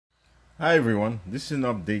Hi everyone, this is an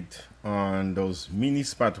update on those mini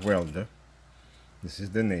spot welder. This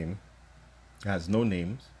is the name. It has no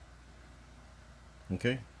names.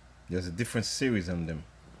 Okay, there's a different series on them.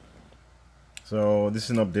 So this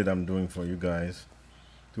is an update I'm doing for you guys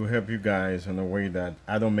to help you guys in a way that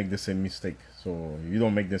I don't make the same mistake. So you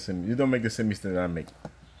don't make the same mistake that I make.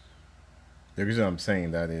 The reason I'm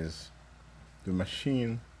saying that is the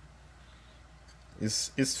machine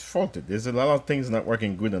is faulted. There's a lot of things not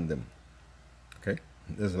working good on them. Okay,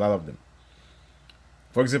 there's a lot of them.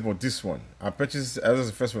 For example, this one I purchased. This is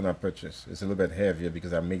the first one I purchased. It's a little bit heavier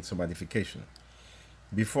because I made some modification.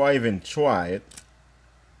 Before I even try it,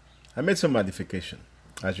 I made some modification.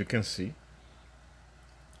 As you can see,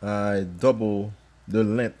 I double the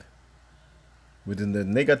length within the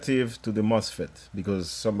negative to the MOSFET because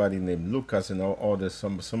somebody named Lucas and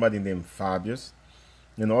somebody named Fabius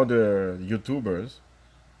and other YouTubers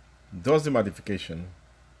does the modification.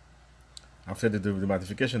 After they do the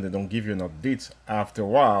modification, they don't give you enough updates after a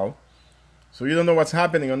while, so you don't know what's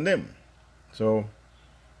happening on them. So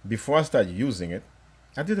before I start using it,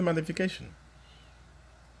 I did the modification.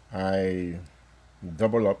 I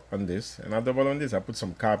double up on this and I double on this. I put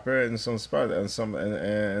some copper and some spot and some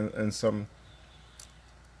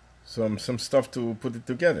stuff to put it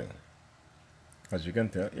together. As you can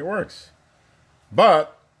tell, it works.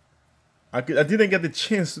 But I didn't get the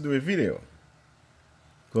chance to do a video.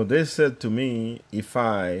 So they said to me, if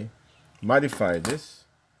I modify this,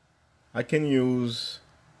 I can use,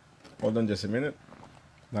 hold on just a minute.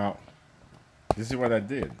 Now, this is what I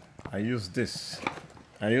did. I used this.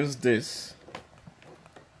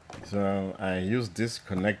 So I used this,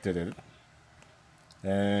 connected it,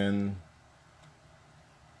 and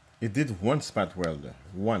it did one spot welder,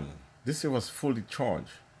 one. This was fully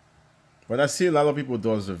charged. But I see a lot of people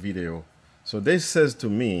does the video. So they says to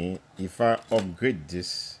me, if I upgrade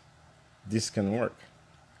this, this can work.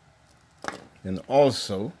 And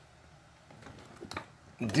also,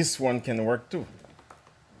 this one can work too.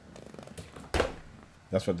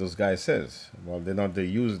 That's what those guys says. Well, but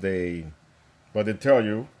they tell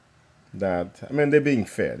you that, I mean, they're being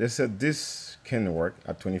fair. They said this can work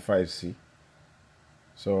at 25C.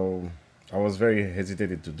 So I was very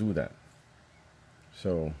hesitated to do that.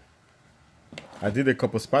 So I did a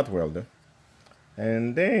couple spot welder.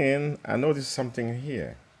 And then I noticed something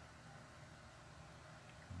here.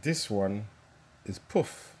 This one is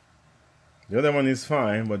poof. The other one is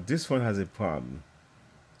fine, but this one has a problem.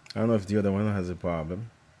 I don't know if the other one has a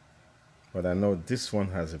problem, but I know this one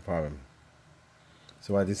has a problem.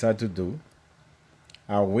 So I decided to do,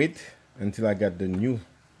 I'll wait until I get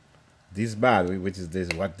this battery, which is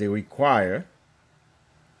what they require,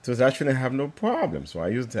 so I shouldn't have no problem. So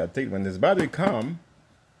I take when this battery comes,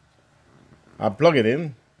 I plug it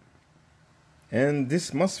in, and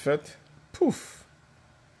this MOSFET, poof,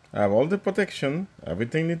 I have all the protection,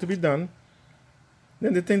 everything needs to be done,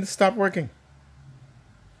 then the thing stopped working.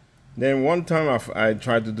 Then one time I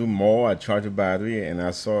tried to do more, I charged the battery, and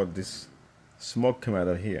I saw this smoke come out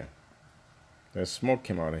of here. The smoke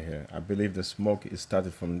came out of here. I believe the smoke is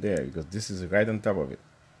started from there, because this is right on top of it,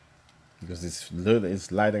 because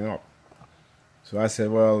it's lighting up. So I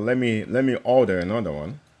said, well, let me order another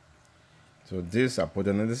one. So this, I put it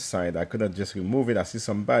on the side. I could have just removed it. I see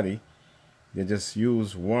somebody, they just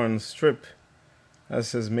use one strip. That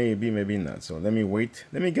says maybe, maybe not. So let me wait.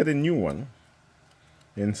 Let me get a new one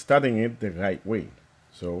and starting it the right way.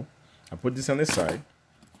 So I put this on the side.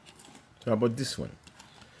 So how about this one?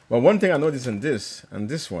 Well, one thing I noticed in this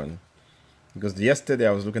one, because yesterday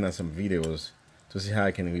I was looking at some videos to see how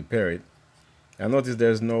I can repair it. I noticed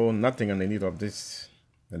there's nothing underneath of this.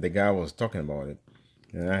 And the guy was talking about it.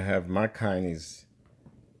 And I have my kind is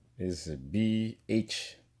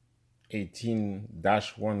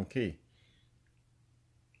BH18-1K.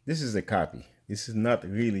 This is a copy. This is not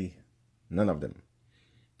really none of them.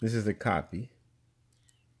 This is a copy.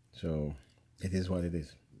 So it is what it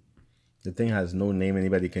is. The thing has no name.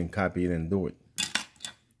 Anybody can copy it and do it.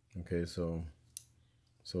 Okay, so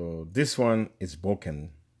this one is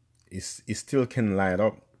broken. It still can light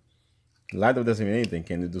up. Light up doesn't mean anything.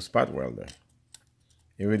 Can you do spot welder?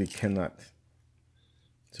 It really cannot.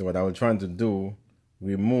 So what I was trying to do,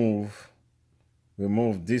 remove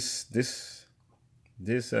this. This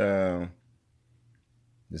is gonna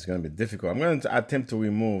be difficult. I'm going to attempt to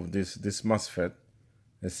remove this MOSFET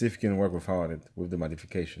and see if it can work without it with the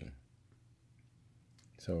modification.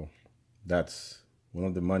 So that's one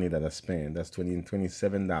of the money that I spent. That's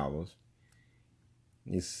 $27.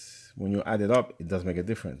 It's when you add it up, it does make a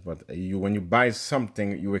difference. But when you buy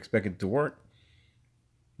something, you expect it to work.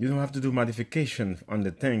 You don't have to do modification on the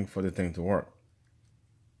thing for the thing to work.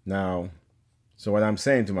 Now, so what I'm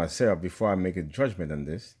saying to myself before I make a judgment on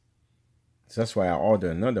this, so that's why I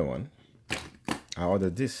ordered another one. I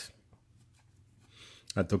ordered this.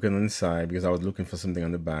 I took it on the side because I was looking for something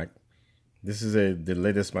on the back. This is the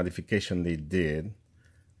latest modification they did,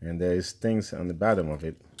 and there is things on the bottom of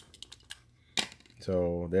it.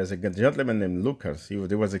 So there's a gentleman named Lucas. He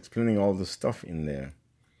was explaining all the stuff in there.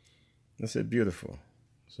 That's it, beautiful.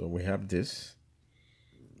 So we have this.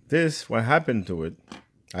 This, what happened to it,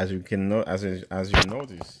 as you can know, as you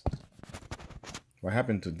notice, what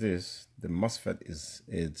happened to this? The MOSFET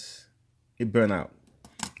it burned out.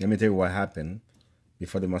 Let me tell you what happened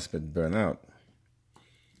before the MOSFET burned out.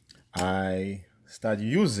 I started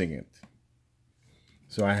using it.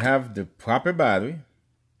 So I have the proper battery.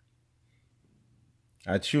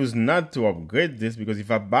 I choose not to upgrade this because if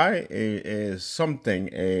I buy a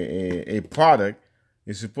product,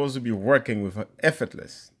 it's supposed to be working with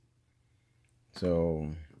effortless. So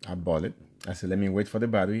I bought it. I said, let me wait for the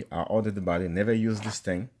battery. I ordered the battery. Never use this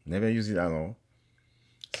thing. Never use it at all.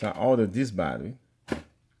 So I ordered this battery.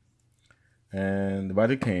 And the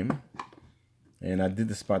battery came. And I did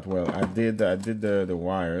the spot well. I did the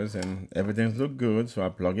wires and everything looked good. So I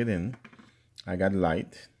plug it in. I got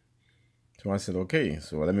light. So I said, okay,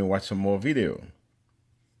 so let me watch some more video.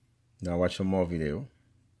 Now watch some more video.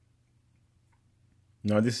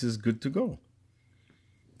 Now this is good to go.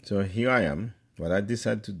 So here I am, what I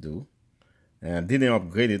decided to do. And I didn't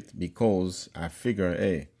upgrade it because I figured,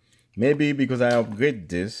 hey, maybe because I upgrade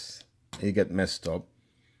this, it get messed up.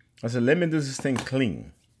 I said, let me do this thing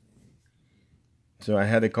clean. So I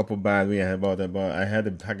had a couple batteries. I had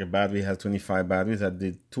a pack of batteries, has 25 batteries. I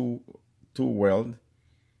did two weld.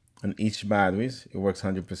 On each batteries, it works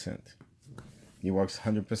 100%. It works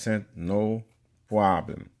 100%, no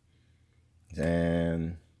problem.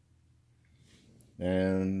 And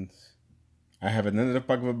I have another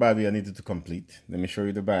pack of a battery I needed to complete. Let me show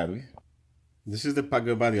you the battery. This is the pack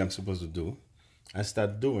of battery I'm supposed to do. I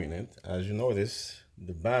start doing it. As you notice,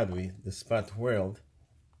 the battery, the spot weld,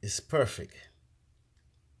 is perfect.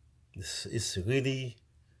 This is really,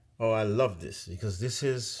 oh, I love this because this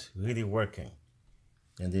is really working.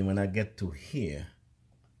 And then when I get to here,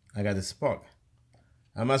 I got a spark.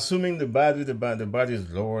 I'm assuming the battery is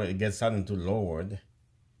lower. It gets out into lowered.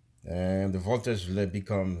 And the voltage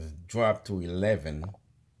becomes dropped to 11.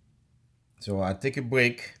 So I take a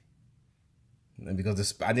break.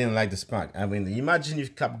 Because I didn't like the spark. I mean, imagine you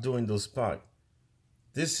kept doing those spark.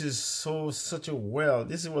 This is such a well.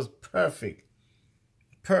 This was perfect.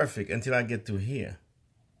 Perfect until I get to here.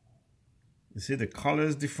 You see the color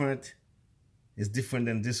is different. It's different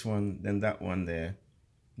than this one, than that one there.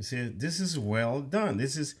 You see, this is well done.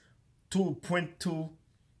 This is 2.2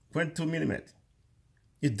 millimeter.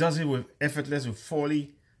 It does it with effortless with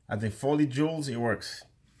 40, I think 40 joules, it works.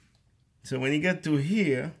 So when you get to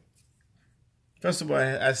here, first of all,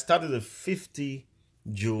 I started at 50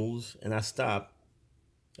 joules and I stopped.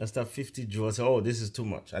 I stopped 50 joules. I said, oh, this is too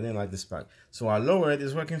much. I didn't like the spark. So I lower it,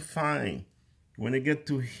 it's working fine. When I get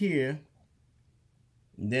to here,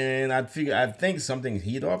 then I think something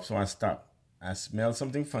heat up, so I stop. I smell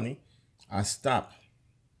something funny. I stop.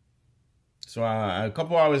 So a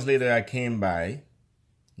couple hours later, I came by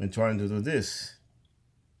and trying to do this.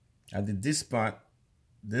 I did this part.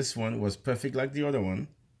 This one was perfect like the other one.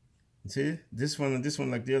 See, this one and this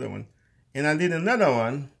one like the other one. And I did another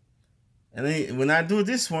one. And then when I do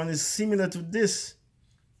this one, it's similar to this.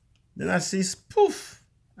 Then I see poof.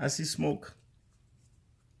 I see smoke.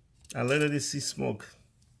 I literally see smoke.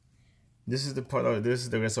 This is the part of it. This is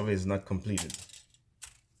the rest of it is not completed.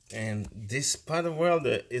 And this part of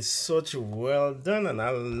Welder is such well done and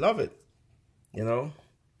I love it. You know?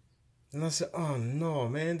 And I said, oh no,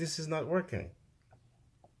 man, this is not working.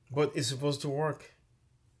 But it's supposed to work.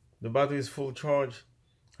 The battery is full charge.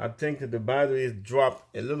 I think that the battery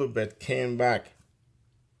dropped a little bit, came back.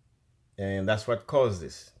 And that's what caused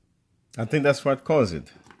this. I think that's what caused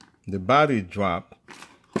it. The battery dropped.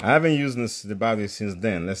 I haven't used the battery since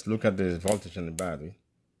then. Let's look at the voltage on the battery.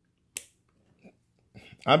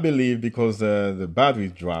 I believe because the battery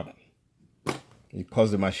dropped, it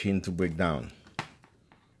caused the machine to break down.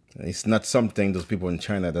 It's not something those people in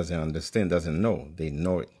China doesn't understand, doesn't know. They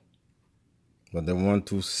know it. But they want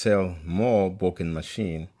to sell more broken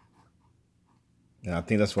machine. And I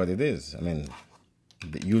think that's what it is. I mean,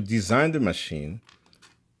 you design the machine,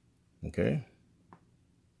 okay?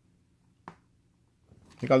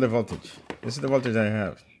 Look at the voltage. This is the voltage I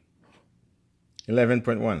have.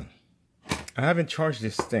 11.1. I haven't charged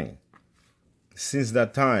this thing. Since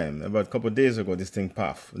that time, about a couple of days ago, this thing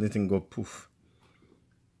puff. This thing go poof.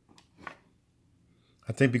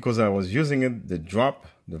 I think because I was using it,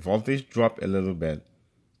 the voltage dropped a little bit.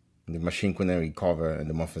 The machine couldn't recover and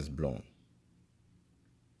the muffler's blown.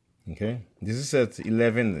 Okay, this is at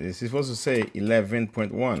 11. This is supposed to say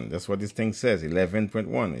 11.1. That's what this thing says,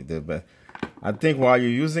 11.1. I think while you're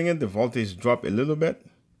using it, the voltage dropped a little bit.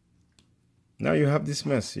 Now you have this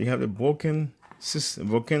mess. You have a broken system,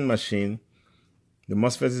 broken machine. The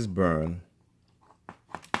MOSFET is burned.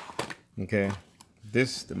 Okay,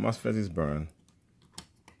 the MOSFET is burned.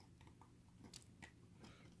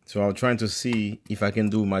 So I'm trying to see if I can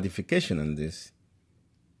do modification on this.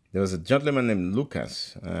 There was a gentleman named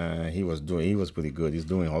Lucas. He was pretty good. He's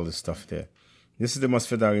doing all this stuff there. This is the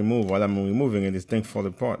MOSFET I removed. While I'm removing it, this thing fall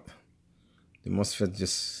apart. The MOSFET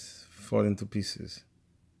just fall into pieces.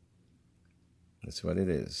 That's what it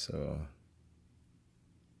is. So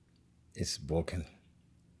it's broken.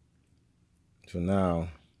 So now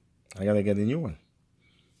I gotta get a new one.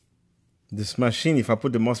 This machine, if I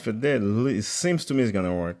put the MOSFET there, it seems to me it's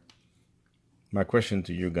gonna work. My question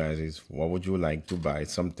to you guys is, what would you like to buy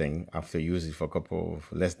something after using it for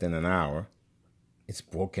less than an hour? It's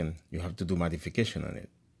broken. You have to do modification on it.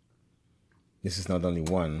 This is not only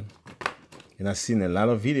one. And I've seen a lot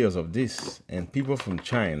of videos of this. And people from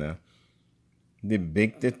China, they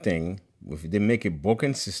bake the thing. They make a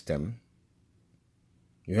broken system.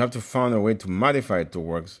 You have to find a way to modify it to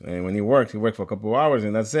work. And when it works for a couple of hours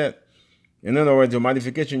and that's it. In other words, your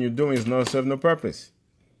modification you're doing is not serve no purpose.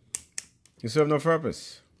 You serve no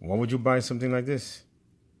purpose. Why would you buy something like this?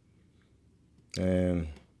 And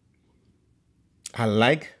I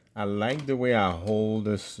like the way I hold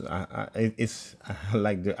this. I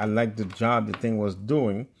like the job the thing was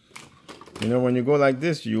doing. You know, when you go like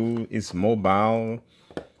this, it's mobile.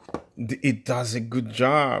 It does a good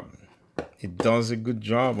job. It does a good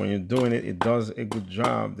job when you're doing it. It does a good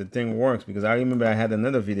job. The thing works because I remember I had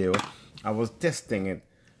another video. I was testing it,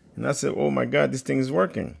 and I said, "Oh my God, this thing is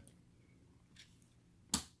working."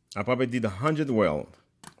 I probably did 100 weld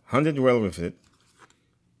with it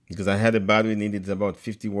because I had a battery needed about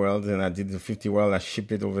 50 welds, and I did the 50 weld. I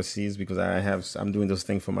shipped it overseas because I'm doing those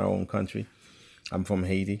things for my own country. I'm from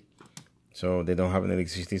Haiti, so they don't have an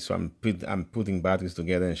electricity. So I'm putting batteries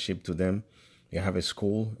together and ship to them. You have a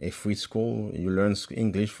free school. You learn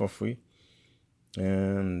English for free,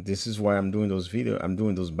 and this is why I'm doing those videos. I'm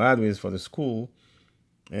doing those batteries for the school.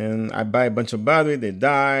 And I buy a bunch of battery, they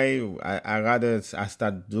die. I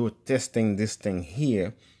start testing this thing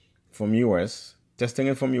here from US, testing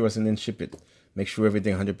it from US and then ship it. Make sure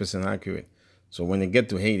everything 100% accurate. So when they get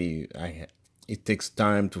to Haiti, it takes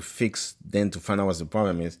time to fix, then to find out what the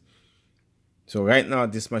problem is. So right now,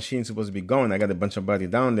 this machine is supposed to be gone. I got a bunch of battery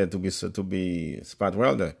down there to be spot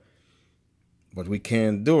welder. But we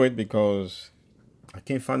can't do it because I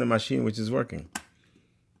can't find a machine which is working.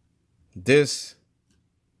 This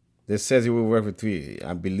says it will work with 3.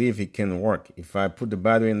 I believe it can work. If I put the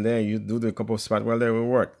battery in there, you do the couple of spot welder, it will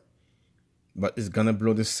work. But it's gonna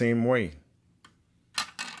blow the same way.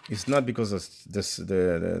 It's not because of the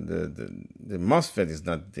MOSFET is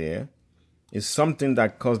not there. It's something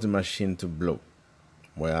that caused the machine to blow.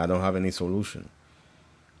 Well, I don't have any solution.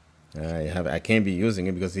 I can't be using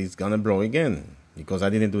it because it's gonna blow again because I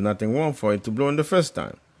didn't do nothing wrong for it to blow in the first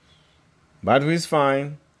time. Battery is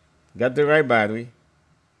fine. Got the right battery.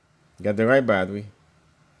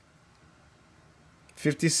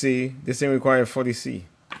 50C. This thing requires 40C.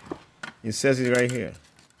 It says it right here.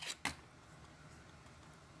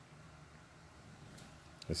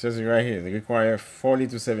 They require 40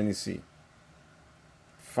 to 70C.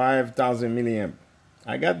 5,000 milliamp.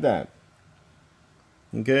 I got that.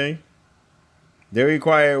 Okay. They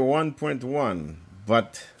require 1.1,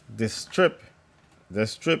 but the strip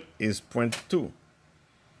is 0.2.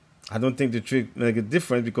 I don't think the trick make a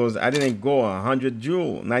difference because I didn't go 100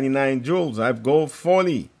 joules, 99 joules. I've go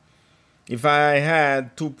 40. If I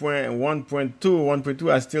had 1.2,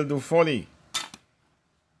 I still do 40.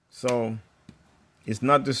 So it's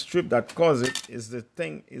not the strip that caused it. It's the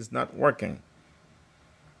thing is not working.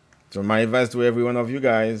 So my advice to every one of you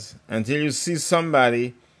guys, until you see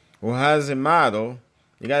somebody who has a model,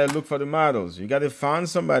 you got to look for the models. You got to find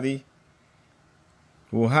somebody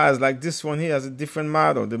who has, like this one here, has a different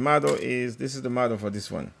model. This is the model for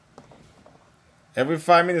this one. Every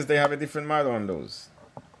 5 minutes, they have a different model on those.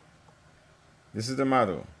 This is the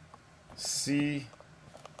model. C28?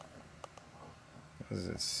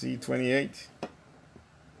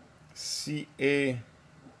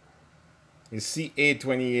 It's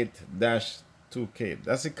CA28-2K.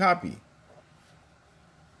 That's a copy.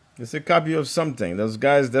 It's a copy of something. Those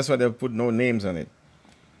guys, that's why they put no names on it.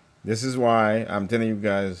 This is why I'm telling you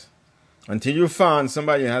guys, Until you find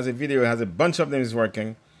somebody who has a video, has a bunch of them is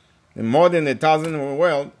working, and more than 1,000 will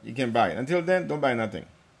weld, you can buy it. Until then, don't buy nothing.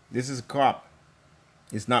 This is crap.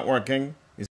 It's not working.